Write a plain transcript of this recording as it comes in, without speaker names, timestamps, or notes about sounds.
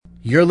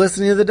You're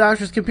listening to The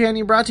Doctor's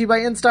Companion, brought to you by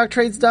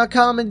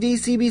InStockTrades.com and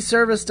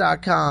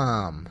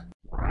DCBService.com.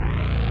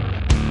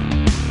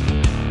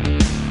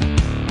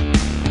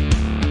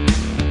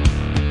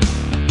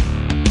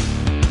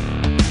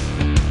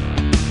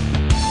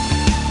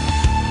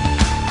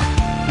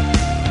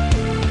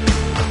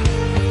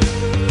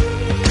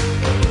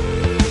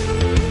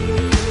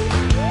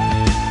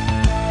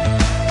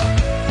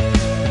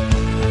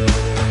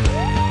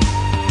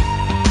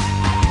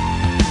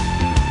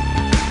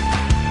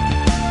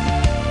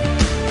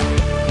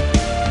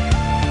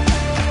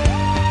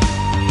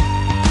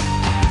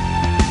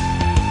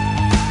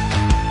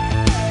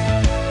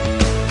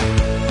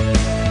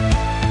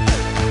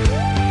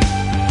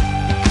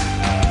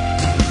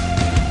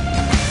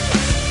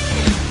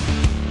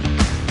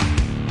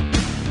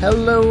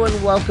 Hello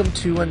and welcome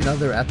to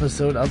another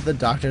episode of The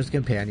Doctor's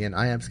Companion.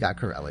 I am Scott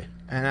Corelli.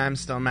 And I'm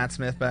still Matt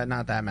Smith, but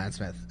not that Matt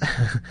Smith.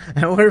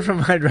 And we're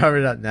from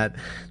MindRobber.net,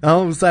 the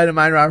home site of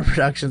MindRobber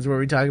Productions, where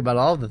we talk about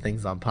all the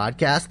things on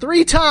podcasts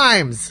 3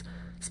 times!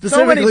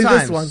 Specifically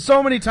this one.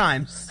 So many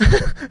times.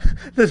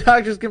 The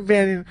Doctor's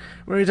Companion,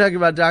 where we talk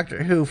about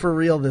Doctor Who for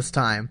real this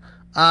time.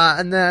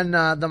 And then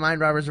the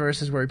Mind Robbers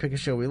Versus, where we pick a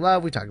show we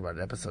love. We talk about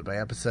it episode by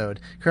episode.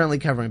 Currently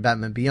covering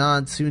Batman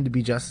Beyond, soon to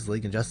be Justice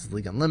League and Justice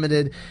League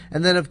Unlimited.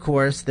 And then, of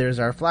course, there's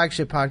our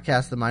flagship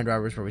podcast, The Mind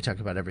Robbers, where we talk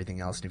about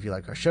everything else. And if you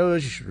like our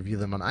shows, you should review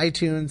them on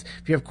iTunes.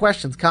 If you have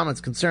questions, comments,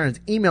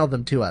 concerns, email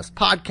them to us,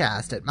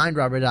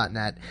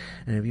 podcast@mindrobber.net.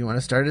 And if you want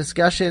to start a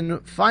discussion,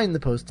 find the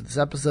post of this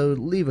episode,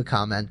 leave a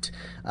comment.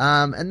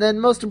 And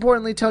then, most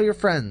importantly, tell your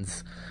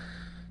friends.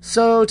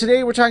 So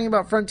today we're talking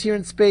about Frontier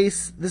in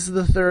Space. This is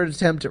the 3rd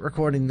attempt at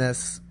recording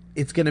this.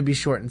 It's going to be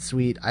short and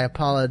sweet. I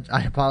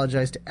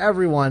apologize to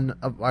every one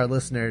of our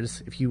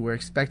listeners. If you were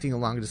expecting a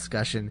long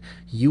discussion,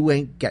 you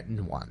ain't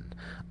getting one.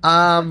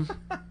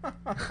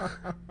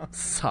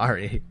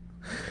 Sorry.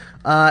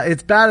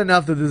 It's bad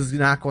enough that this is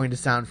not going to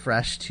sound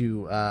fresh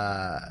to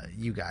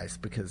you guys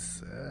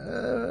because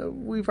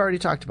we've already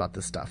talked about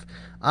this stuff.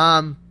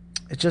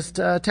 It's just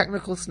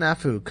technical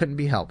snafu. Couldn't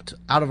be helped.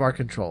 Out of our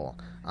control.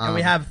 And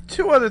we have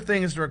 2 other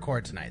things to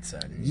record tonight, so.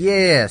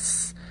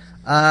 Yes.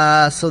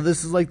 So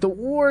this is like the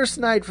worst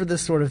night for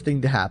this sort of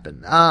thing to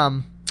happen.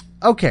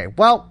 Okay,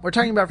 well, we're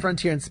talking about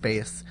Frontier in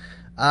Space.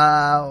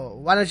 Why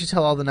don't you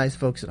tell all the nice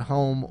folks at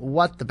home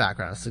what the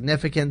background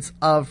significance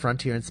of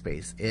Frontier in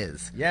Space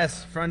is?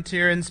 Yes,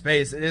 Frontier in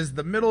Space. It is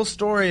the middle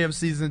story of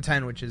Season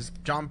 10, which is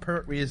John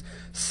Pertwee's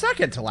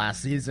second to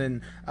last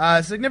season.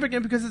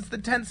 Significant because it's the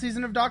 10th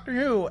season of Doctor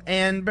Who,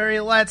 and Barry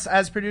Letts,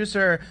 as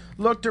producer,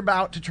 looked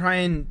about to try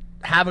and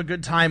have a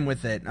good time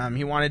with it.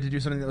 He wanted to do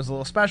something that was a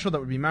little special, that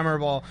would be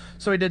memorable,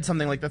 so he did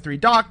something like The 3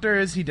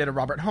 Doctors, he did a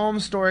Robert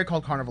Holmes story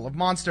called Carnival of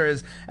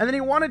Monsters, and then he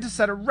wanted to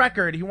set a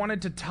record. He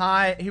wanted to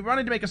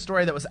make a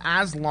story that was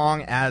as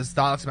long as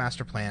Dalek's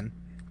Master Plan.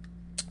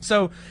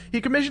 So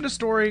he commissioned a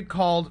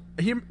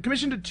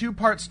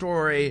 2-part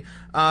story,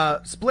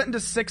 split into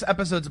 6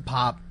 episodes a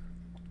pop,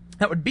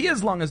 that would be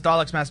as long as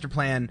Dalek's Master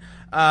Plan,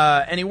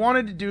 and he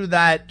wanted to do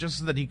that just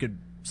so that he could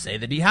say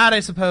that he had, I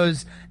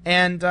suppose,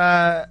 and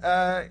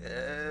brought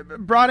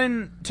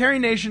in Terry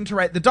Nation to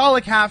write the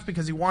Dalek half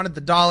because he wanted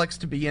the Daleks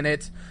to be in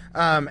it,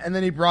 and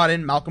then he brought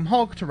in Malcolm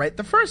Hulke to write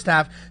the first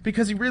half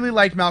because he really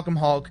liked Malcolm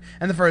Hulke,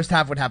 and the first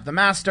half would have the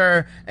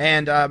Master,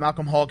 and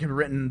Malcolm Hulke had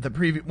written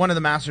one of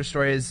the Master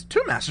stories,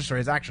 2 Master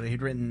stories actually.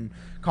 He'd written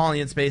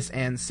Colony in Space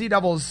and Sea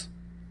Devils.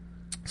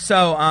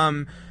 So,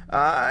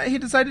 he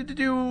decided to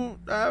do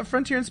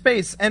Frontier in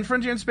Space, and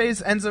Frontier in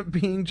Space ends up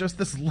being just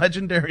this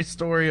legendary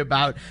story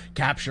about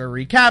capture,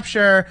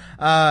 recapture,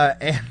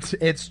 and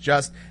it's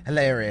just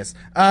hilarious.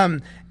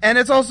 And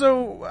it's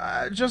also,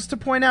 just to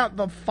point out,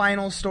 the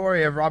final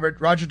story of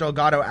Roger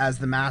Delgado as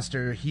the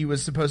Master. He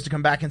was supposed to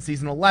come back in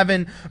season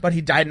 11, but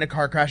he died in a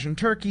car crash in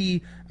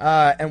Turkey,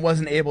 and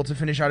wasn't able to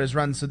finish out his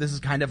run, so this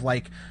is kind of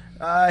like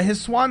his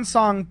swan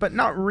song, but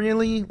not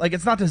really. Like,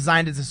 it's not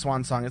designed as a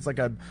swan song. It's like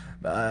a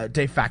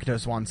de facto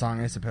swan song,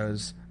 I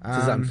suppose. This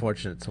is an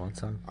unfortunate swan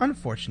song.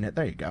 Unfortunate.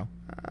 There you go.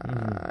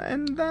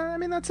 And I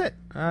mean, that's it.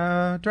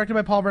 Directed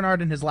by Paul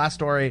Bernard in his last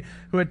story,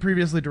 who had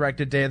previously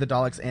directed Day of the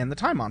Daleks and The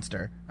Time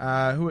Monster,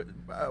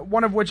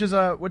 one of which is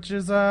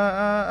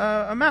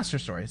a Master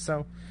story.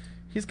 So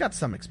he's got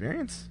some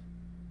experience.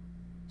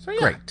 So yeah.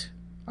 Great.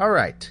 All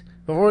right.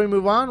 Before we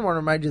move on, I want to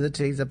remind you that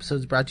today's episode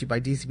is brought to you by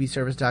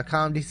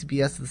DCBService.com.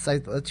 DCBS is the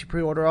site that lets you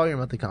pre-order all your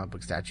monthly comic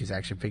book statues,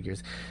 action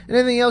figures, and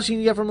anything else you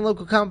can get from a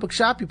local comic book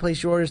shop. You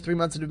place your orders 3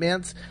 months in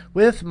advance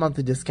with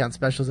monthly discount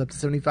specials up to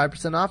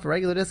 75% off,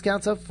 regular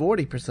discounts up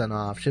 40%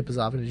 off. Ship as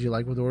often as you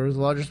like with orders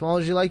large or small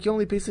as you like. You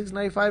only pay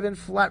 $6.95 in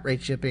flat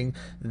rate shipping.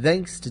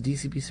 Thanks to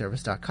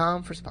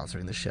DCBService.com for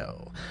sponsoring the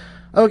show.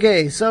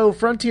 Okay, so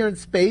Frontier in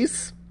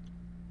Space.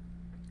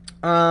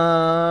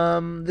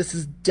 This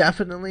is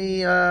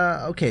definitely,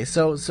 okay,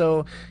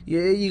 so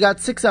you got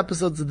 6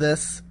 episodes of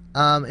this.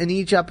 In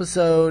each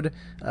episode,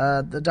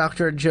 the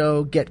Doctor and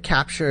Joe get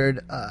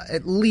captured,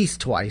 at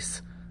least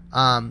twice.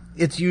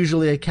 It's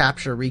usually a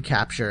capture,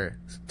 recapture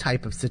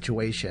type of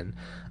situation.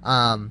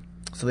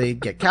 So they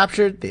get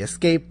captured, they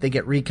escape, they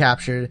get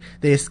recaptured,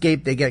 they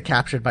escape, they get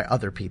captured by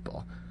other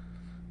people.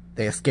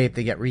 They escape,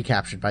 they get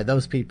recaptured by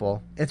those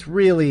people. It's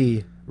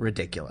really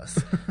ridiculous.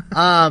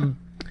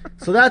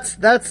 So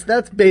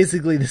that's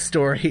basically the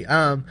story.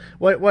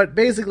 What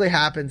basically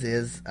happens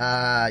is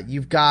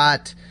you've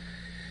got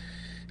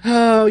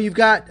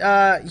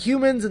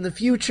humans in the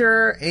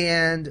future,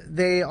 and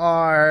they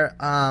are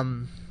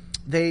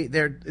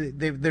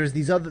there's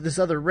this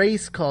other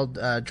race called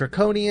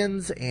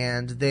Draconians,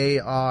 and they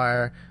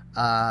are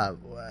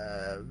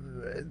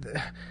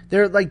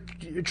they're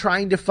like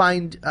trying to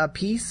find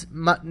peace,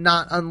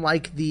 not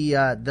unlike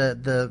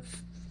the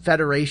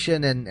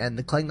Federation and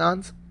the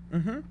Klingons.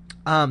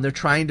 Mm-hmm. They're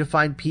trying to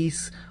find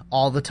peace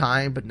all the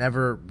time, but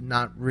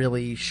not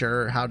really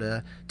sure how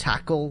to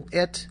tackle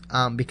it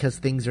because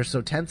things are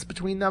so tense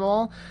between them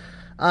all.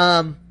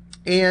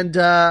 And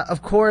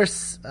of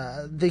course,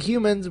 the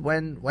humans,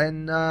 when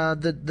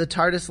the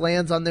TARDIS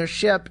lands on their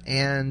ship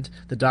and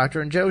the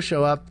Doctor and Joe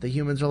show up, the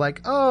humans are like,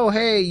 "Oh,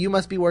 hey, you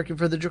must be working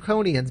for the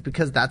Draconians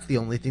because that's the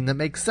only thing that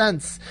makes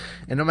sense."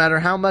 And no matter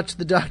how much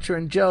the Doctor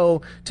and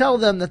Joe tell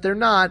them that they're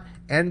not,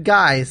 and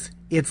guys,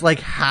 it's like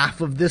half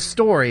of this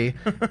story.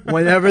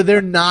 Whenever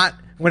they're not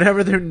in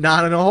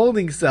a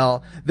holding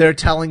cell, they're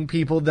telling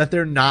people that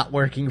they're not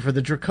working for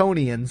the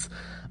Draconians.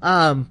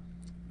 No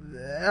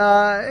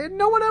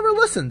one ever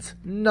listens.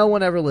 No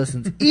one ever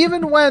listens.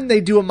 Even when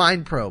they do a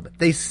mind probe,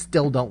 they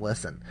still don't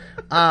listen.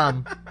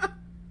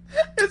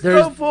 It's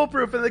so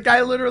foolproof, and the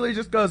guy literally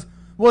just goes,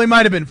 "Well, he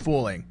might have been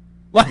fooling.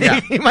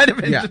 Like, he might have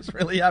been just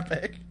really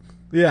epic."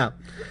 Yeah.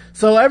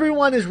 So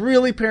everyone is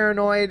really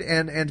paranoid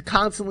and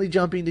constantly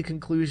jumping to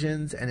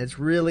conclusions, and it's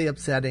really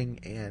upsetting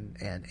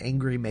and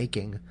angry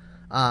making.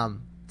 It's a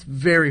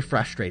very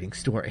frustrating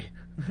story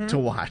to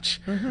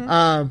watch.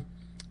 Mm-hmm.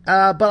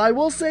 But I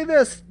will say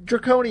this,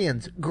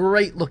 Draconians,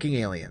 great looking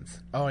aliens.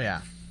 Oh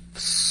yeah.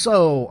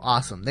 So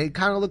awesome. They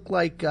kind of look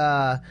like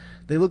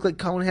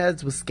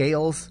coneheads with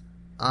scales.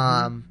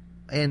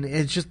 And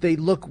it's just, they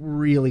look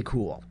really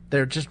cool.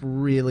 They're just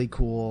really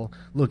cool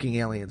looking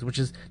aliens, which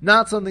is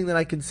not something that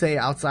I can say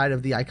outside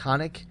of the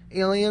iconic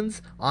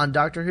aliens on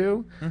Doctor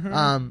Who.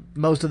 Mm-hmm.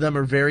 Most of them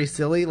are very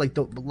silly. Like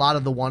a lot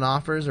of the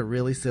one-offers are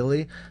really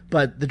silly,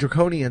 but the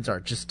Draconians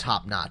are just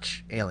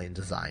top-notch alien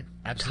design.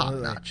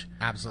 Absolutely. Top-notch.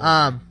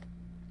 Absolutely.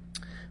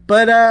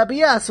 But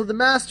yeah, so the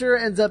Master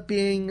ends up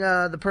being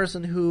the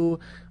person who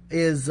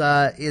is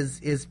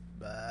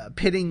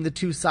pitting the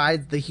two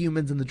sides, the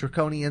humans and the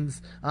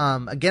Draconians,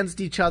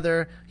 against each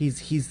other.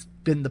 He's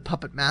been the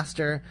puppet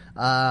master,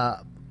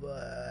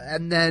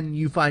 and then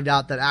you find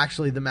out that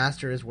actually the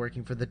Master is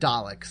working for the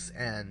Daleks,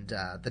 and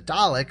the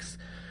Daleks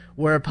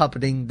were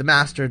puppeting the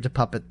Master to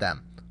puppet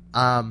them,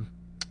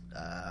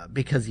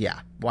 because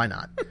why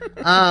not?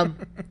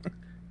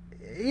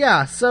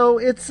 Yeah, so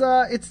it's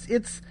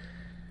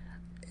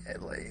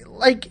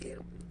like,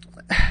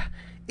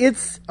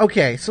 it's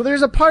okay. So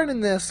there's a part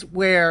in this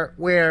where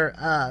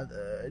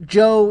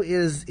Joe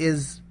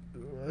is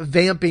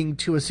vamping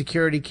to a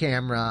security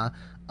camera,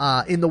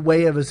 in the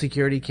way of a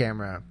security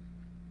camera,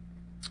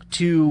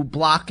 to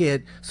block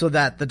it so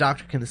that the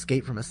Doctor can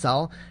escape from a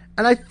cell.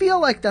 And I feel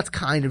like that's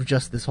kind of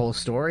just this whole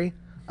story.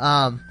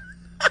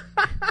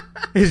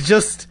 It's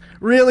just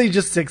really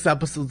just 6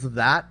 episodes of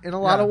that in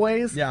a lot of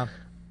ways. Yeah.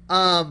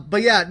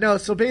 But yeah, no,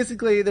 so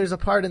basically there's a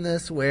part in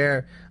this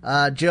where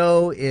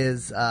Joe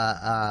is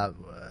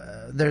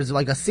there's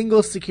like a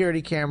single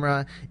security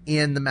camera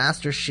in the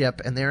Master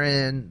ship, and they're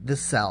in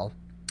this cell.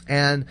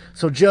 And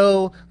so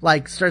Joe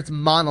like starts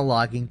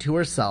monologuing to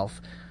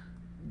herself,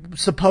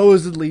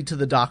 supposedly to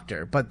the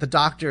Doctor, but the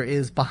Doctor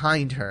is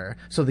behind her,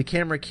 so the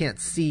camera can't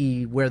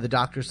see where the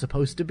Doctor's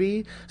supposed to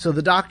be. So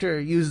the Doctor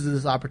uses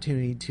this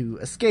opportunity to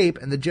escape,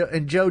 and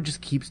Joe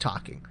just keeps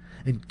talking.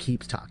 And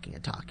keeps talking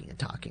and talking and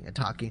talking and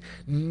talking,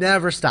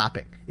 never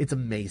stopping. It's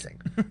amazing.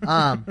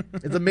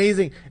 It's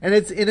amazing, and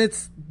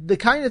it's the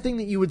kind of thing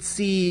that you would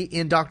see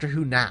in Doctor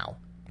Who now,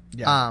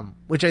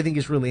 which I think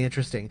is really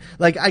interesting.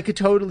 Like, I could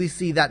totally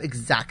see that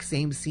exact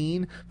same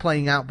scene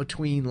playing out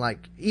between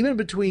like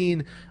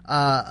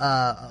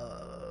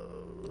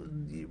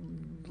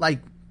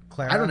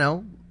Clara? I don't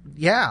know.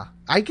 Yeah,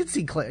 I could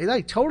see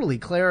totally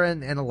Clara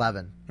and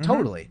 11. Mm-hmm.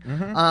 Totally.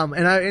 Mm-hmm.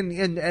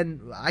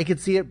 And I could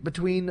see it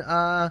between 10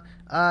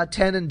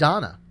 and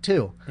Donna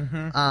too.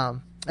 Mm-hmm.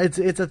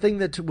 It's a thing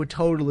that would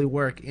totally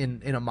work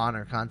in a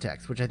modern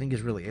context, which I think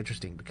is really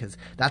interesting because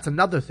that's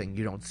another thing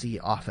you don't see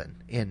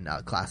often in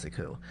classic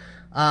Who.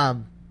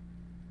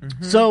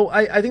 So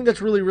I think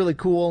that's really, really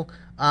cool.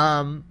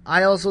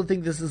 I also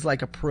think this is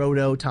like a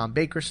proto Tom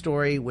Baker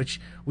story,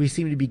 which we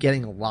seem to be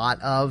getting a lot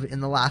of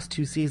in the last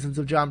 2 seasons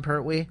of Jon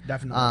Pertwee.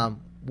 Definitely.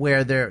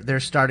 Where they're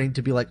starting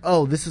to be like,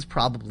 oh, this is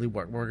probably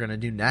what we're going to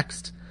do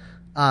next.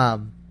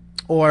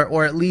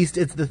 Or at least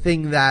it's the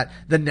thing that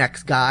the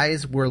next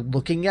guys were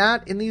looking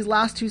at in these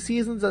last 2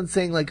 seasons and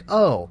saying like,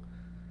 oh,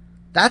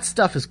 that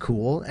stuff is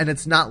cool, and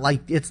it's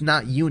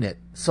not unit.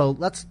 So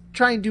let's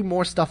try and do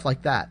more stuff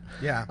like that.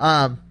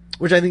 Yeah.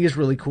 Which I think is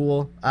really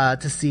cool,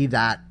 to see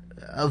that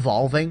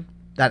evolving.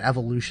 that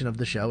evolution of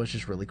the show is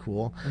just really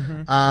cool.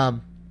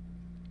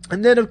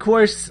 And then, of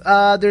course,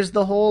 there's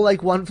the whole,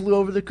 like, One Flew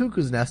Over the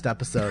Cuckoo's Nest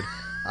episode,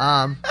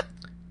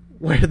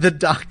 where the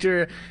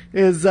Doctor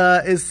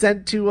is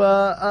sent to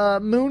a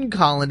moon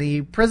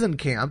colony prison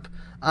camp,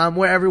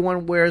 where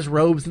everyone wears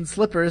robes and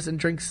slippers and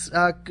drinks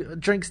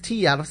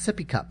tea out of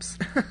sippy cups.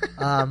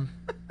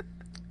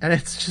 And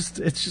it's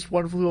just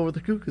One Flew Over the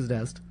Cuckoo's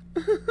Nest,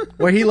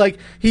 where he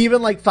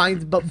even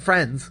finds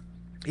friends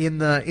in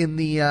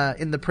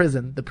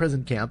the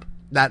prison camp.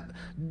 That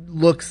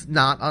looks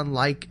not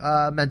unlike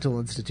a mental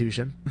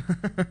institution.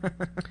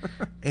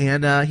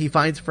 And he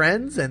finds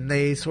friends, and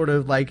they sort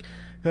of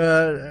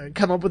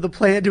come up with a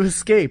plan to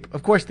escape.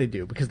 Of course they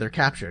do, because they're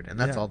captured, and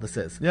that's all this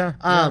is.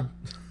 Yeah.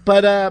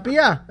 But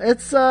yeah,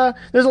 it's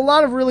there's a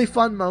lot of really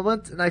fun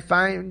moments, and I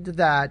find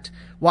that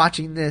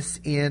watching this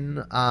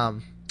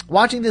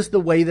the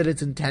way that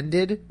it's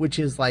intended, which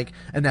is like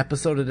an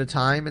episode at a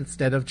time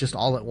instead of just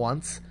all at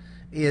once,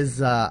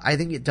 is I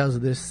think it does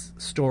this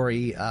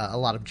story a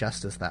lot of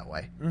justice that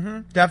way.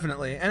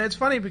 Definitely. And it's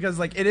funny because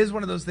it is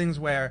one of those things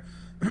where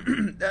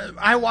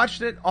I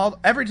watched it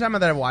every time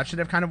that I've watched it,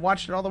 I've kind of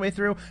watched it all the way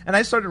through, and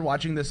I started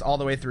watching this all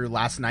the way through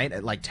last night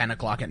at 10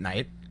 o'clock at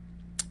night,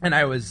 and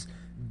I was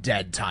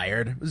dead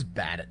tired. It was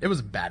bad. It was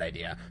a bad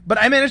idea.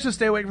 But I managed to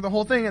stay awake for the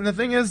whole thing, and the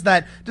thing is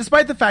that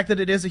despite the fact that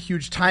it is a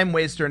huge time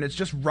waster and it's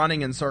just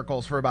running in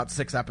circles for about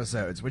 6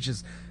 episodes, which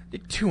is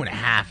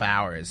 2.5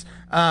 hours,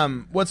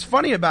 what's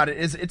funny about it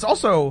is it's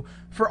also,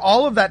 for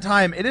all of that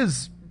time, it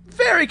is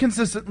very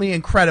consistently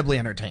incredibly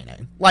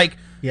entertaining.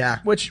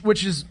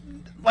 Which is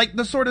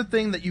the sort of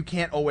thing that you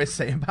can't always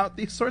say about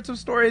these sorts of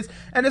stories.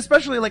 And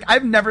especially,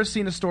 I've never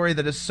seen a story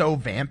that is so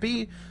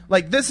vampy.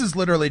 This is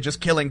literally just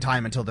killing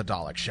time until the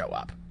Daleks show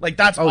up.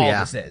 That's all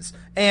this is.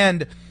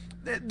 And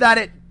that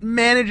it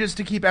manages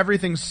to keep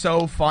everything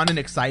so fun and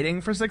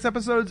exciting for 6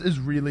 episodes is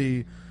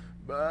really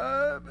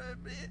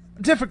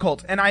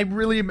difficult, and I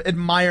really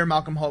admire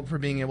Malcolm Hulke for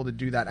being able to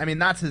do that. I mean,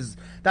 that's his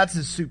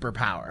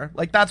superpower.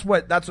 That's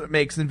what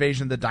makes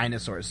Invasion of the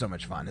Dinosaurs so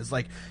much fun. Is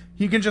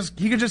he can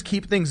just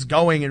keep things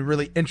going in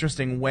really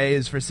interesting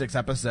ways for 6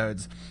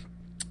 episodes.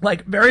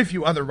 Very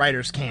few other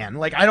writers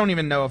can. I don't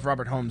even know if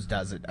Robert Holmes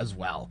does it as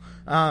well.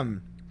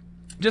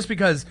 Just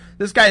because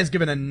this guy is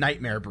given a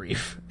nightmare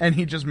brief, and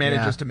he just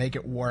manages to make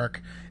it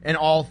work in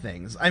all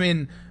things. I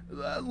mean,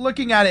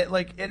 looking at it,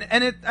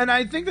 and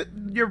I think that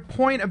your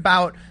point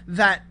about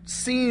that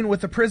scene with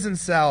the prison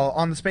cell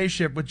on the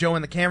spaceship with Joe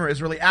in the camera is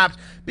really apt,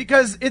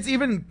 because it's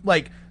even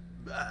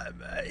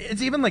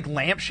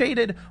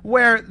lampshaded,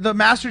 where the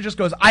Master just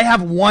goes, "I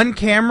have one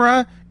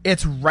camera,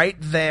 it's right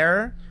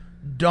there,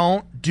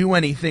 don't do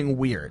anything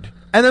weird."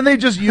 And then they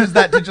just use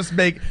that to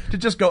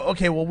just go,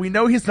 okay, well, we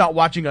know he's not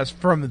watching us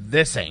from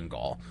this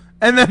angle.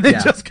 And then they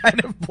just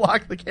kind of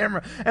block the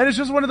camera. And it's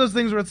just one of those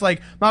things where it's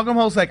Malcolm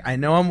Hulke's I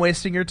know I'm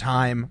wasting your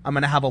time. I'm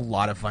going to have a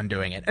lot of fun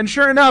doing it. And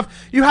sure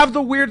enough, you have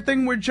the weird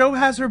thing where Joe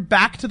has her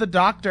back to the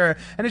Doctor,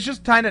 and it's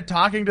just kind of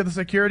talking to the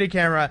security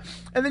camera.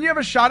 And then you have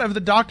a shot of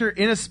the Doctor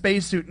in a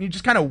spacesuit, and he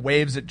just kind of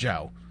waves at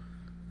Joe.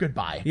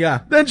 Goodbye. Yeah.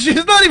 Then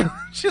she's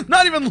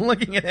not even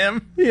looking at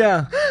him.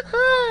 Yeah.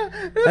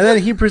 And then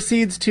he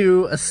proceeds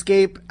to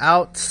escape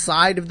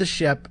outside of the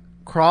ship,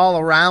 crawl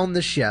around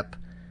the ship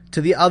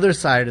to the other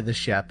side of the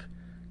ship,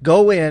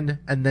 go in,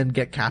 and then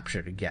get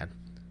captured again.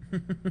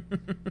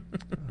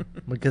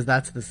 Because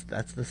that's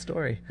the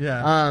story.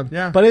 Yeah.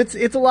 But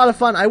it's a lot of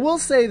fun. I will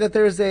say that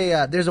there's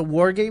a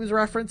War Games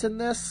reference in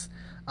this,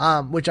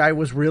 which I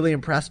was really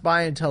impressed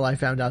by until I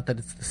found out that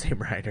it's the same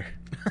writer.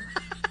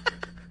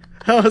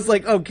 I was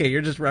like, okay,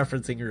 you're just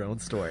referencing your own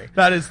story.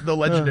 That is the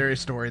legendary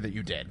story that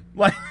you did.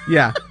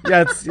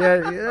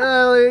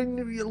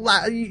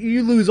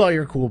 You lose all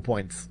your cool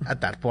points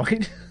at that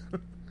point.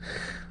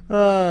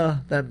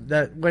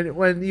 That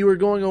when you were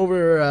going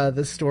over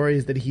the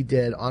stories that he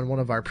did on one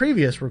of our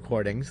previous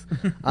recordings,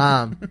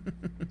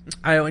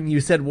 when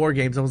you said War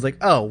Games, I was like,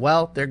 oh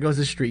well, there goes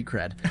his street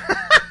cred.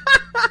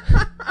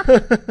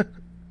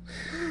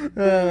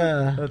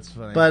 That's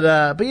funny.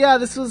 But yeah,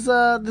 this is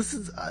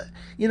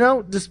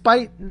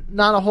despite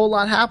not a whole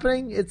lot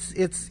happening, it's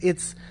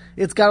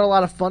got a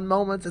lot of fun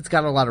moments. It's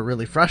got a lot of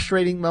really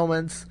frustrating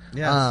moments.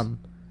 Yes.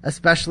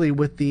 Especially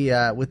with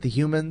the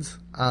humans.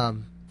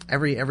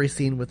 Every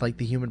scene with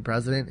the human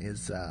president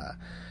is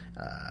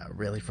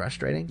really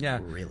frustrating. Yeah,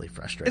 really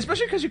frustrating.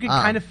 Especially because you can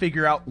kind of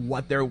figure out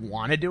what they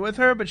want to do with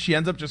her, but she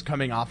ends up just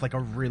coming off like a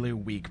really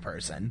weak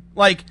person.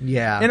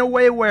 In a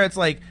way where it's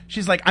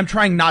she's I'm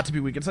trying not to be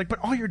weak. It's but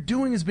all you're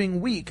doing is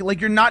being weak.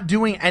 You're not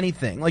doing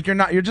anything.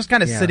 You're just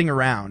kind of sitting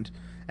around,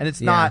 and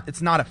it's not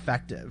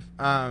effective.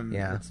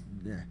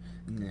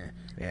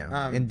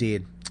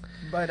 Indeed.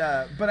 But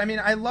I mean,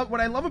 what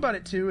I love about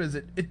it too is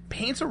it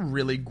paints a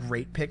really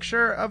great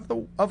picture of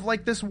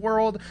this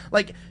world.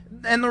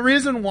 And the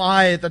reason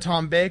why the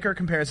Tom Baker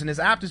comparison is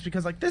apt is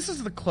because this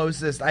is the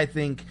closest I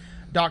think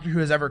Doctor Who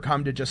has ever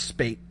come to just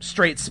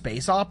straight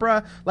space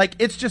opera.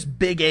 It's just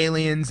big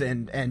aliens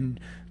and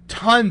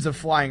tons of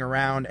flying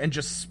around and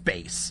just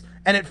space.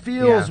 And it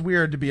feels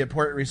weird to be a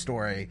Portrait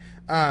story.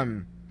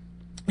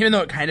 even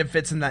though it kind of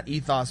fits in that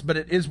ethos, but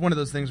it is one of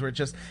those things where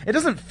it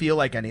doesn't feel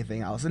like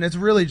anything else, and it's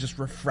really just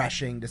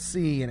refreshing to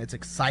see, and it's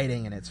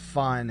exciting, and it's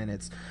fun, and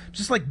it's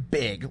just like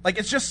big. Like,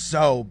 it's just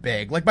so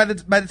big. Like, by the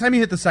time you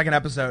hit the second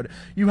episode,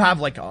 you have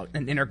like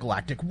an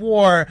intergalactic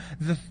war,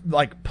 the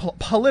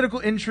political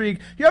intrigue.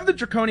 You have the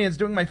Draconians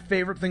doing my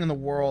favorite thing in the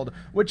world,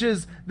 which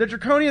is the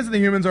Draconians and the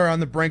humans are on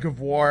the brink of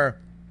war.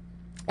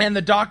 And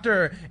the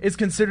Doctor is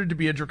considered to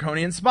be a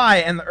Draconian spy,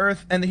 and the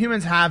Earth and the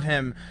humans have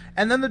him.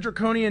 And then the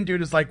Draconian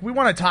dude is like, "We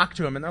want to talk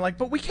to him," and they're like,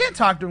 "But we can't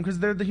talk to him because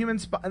they're the human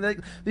spy.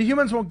 The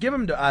humans won't give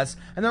him to us."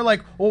 And they're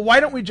like, "Well, why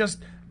don't we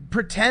just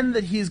pretend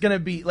that he's gonna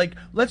be like?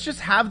 Let's just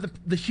have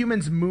the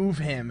humans move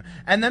him,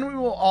 and then we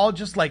will all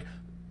just like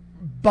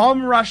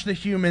bum rush the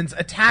humans,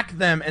 attack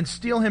them, and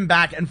steal him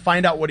back, and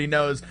find out what he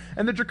knows."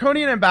 And the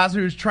Draconian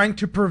ambassador, who's trying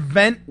to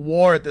prevent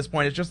war at this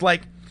point, is just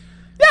like,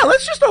 "Yeah,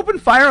 let's just open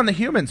fire on the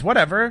humans,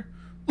 whatever."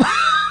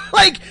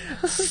 Like,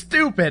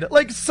 stupid,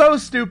 like so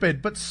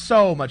stupid, but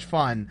so much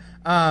fun.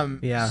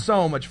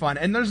 So much fun.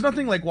 And there's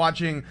nothing like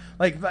watching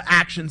like the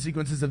action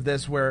sequences of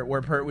this where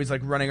Pertwee's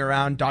like running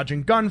around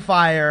dodging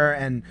gunfire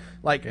and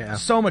like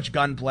so much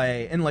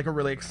gunplay in like a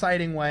really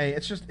exciting way.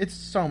 It's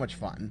so much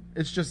fun.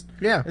 It's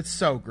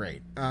so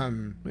great.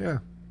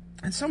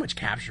 And so much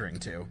capturing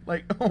too.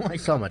 Like, oh my god.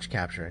 So much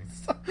capturing.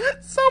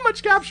 So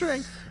much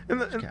capturing. In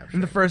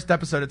the first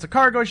episode, it's a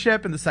cargo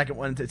ship. In the second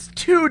one, it's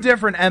 2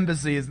 different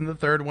embassies. In the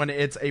third one,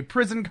 it's a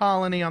prison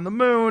colony on the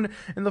moon.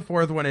 In the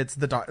fourth one, it's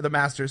the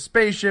Master's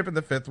spaceship. In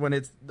the fifth one,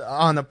 it's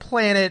on a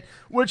planet.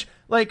 Which,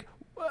 like,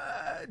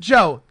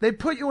 Joe, they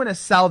put you in a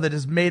cell that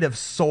is made of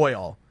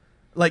soil.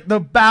 Like, the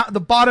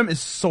bottom is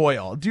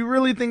soil. Do you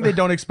really think they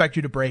don't expect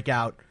you to break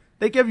out?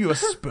 They give you a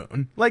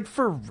spoon. Like,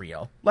 for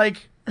real.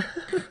 Like,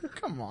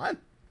 come on.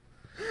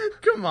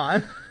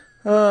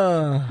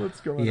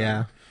 What's going on?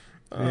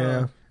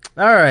 Yeah.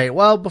 All right.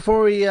 Well,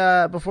 before we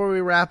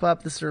wrap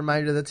up, this is a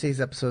reminder that today's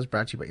episode is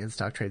brought to you by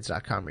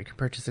InStockTrades.com, where you can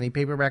purchase any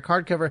paperback,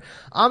 hardcover,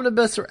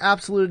 omnibus, or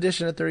absolute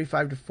edition at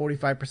 35 to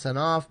 45%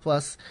 off.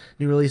 Plus,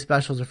 new release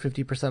specials are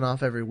 50%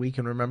 off every week.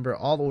 And remember,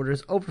 all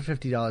orders over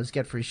 $50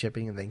 get free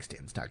shipping. And thanks to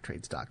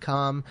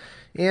InStockTrades.com.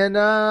 And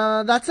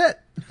that's it.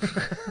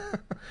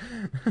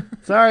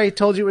 Sorry,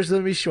 told you it was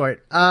going to be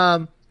short.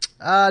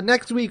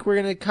 Next week we're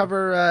going to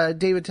cover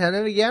David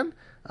Tennant again.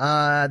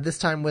 This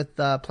time with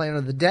Planet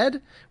of the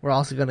Dead. We're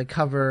also going to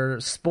cover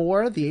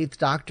Spore, the 8th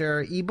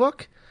Doctor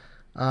ebook.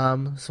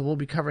 So we'll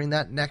be covering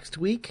that next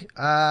week.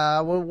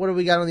 What do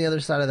we got on the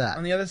other side of that?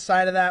 On the other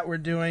side of that, we're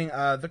doing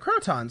The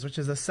Crotons, which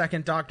is a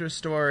second Doctor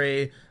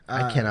story.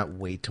 I cannot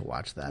wait to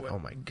watch that. Oh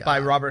my god. By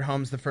Robert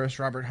Holmes, the first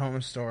Robert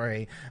Holmes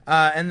story.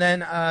 And then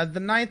the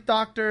 9th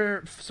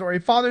Doctor story,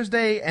 Father's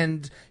Day,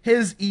 and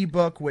his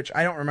ebook, which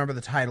I don't remember the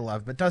title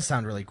of, but does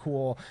sound really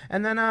cool.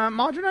 And then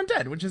Mawdryn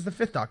Undead, which is the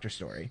 5th Doctor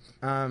story.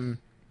 And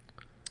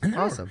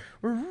awesome.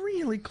 We're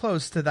really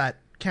close to that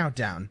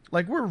countdown.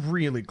 Like, we're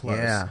really close.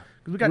 Yeah.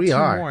 We got 2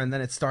 more, and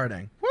then it's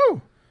starting.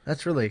 Woo!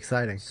 That's really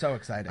exciting. So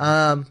exciting.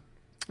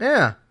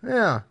 Yeah.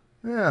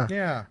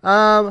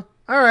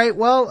 All right.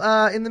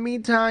 Well, in the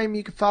meantime,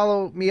 you can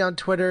follow me on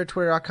Twitter,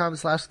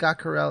 twitter.com/Scott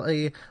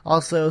Corelli.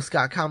 Also,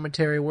 Scott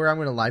Commentary, where I'm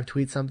going to live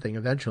tweet something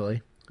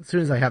eventually, as soon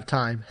as I have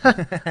time. I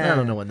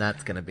don't know when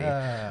that's going to be.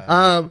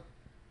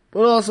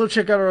 We'll also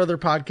check out our other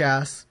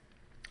podcasts,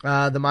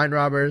 The Mind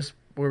Robbers,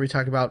 where we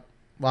talk about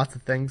lots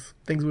of things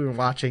we've been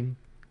watching,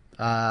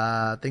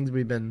 things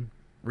we've been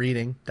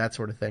reading, that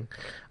sort of thing.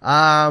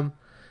 And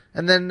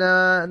then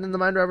the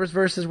Mind Robbers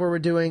Versus, where we're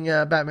doing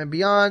Batman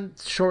Beyond,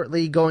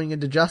 shortly going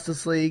into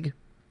Justice League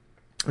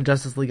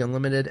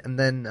Unlimited, and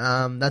then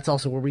that's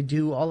also where we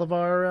do all of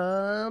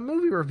our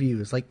movie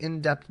reviews, like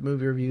in-depth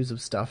movie reviews of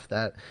stuff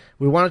that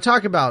we want to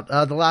talk about.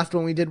 The last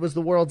one we did was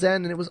The World's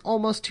End, and it was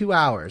almost 2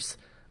 hours.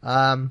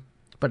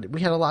 But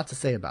we had a lot to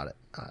say about it.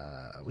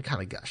 We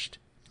kind of gushed.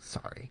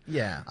 Sorry.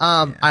 Yeah.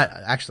 I'm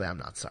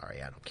not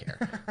sorry. I don't care.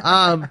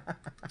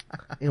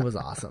 It was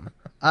awesome.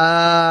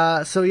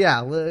 So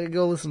yeah,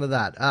 go listen to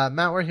that.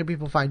 Matt, where can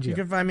people find you? You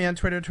can find me on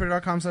Twitter,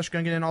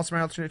 twitter.com/Gungan, also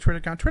my alternate Twitter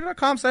account,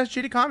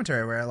 twitter.com/GD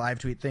Commentary, where I live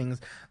tweet things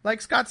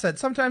like Scott said.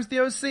 Sometimes the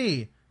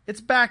OC.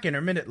 It's back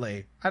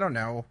intermittently. I don't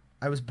know.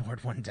 I was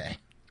bored one day.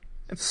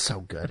 It's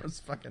so good. It was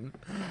fucking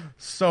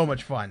so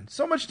much fun.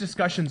 So much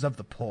discussions of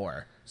the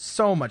poor.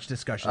 So much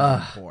discussions of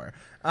the poor.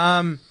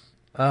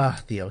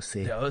 The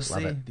OC.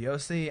 The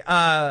OC.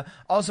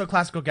 Also,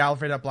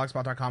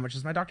 classicalgallifrey.blogspot.com, which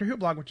is my Doctor Who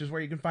blog, which is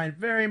where you can find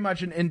very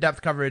much an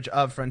in-depth coverage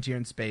of Frontier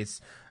in Space,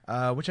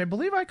 which I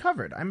believe I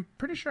covered. I'm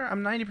pretty sure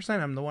I'm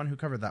 90% I'm the one who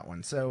covered that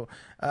one. So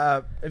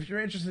if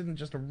you're interested in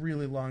just a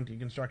really long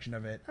deconstruction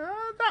of it,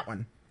 that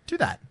one. Do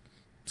that.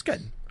 It's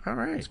good. All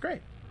right. It's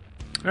great.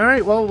 All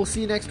right. Well, we'll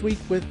see you next week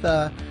with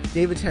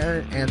David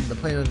Tennant and the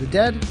Planet of the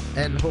Dead,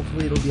 and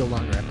hopefully it'll be a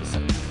longer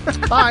episode.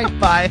 Bye.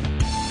 Bye.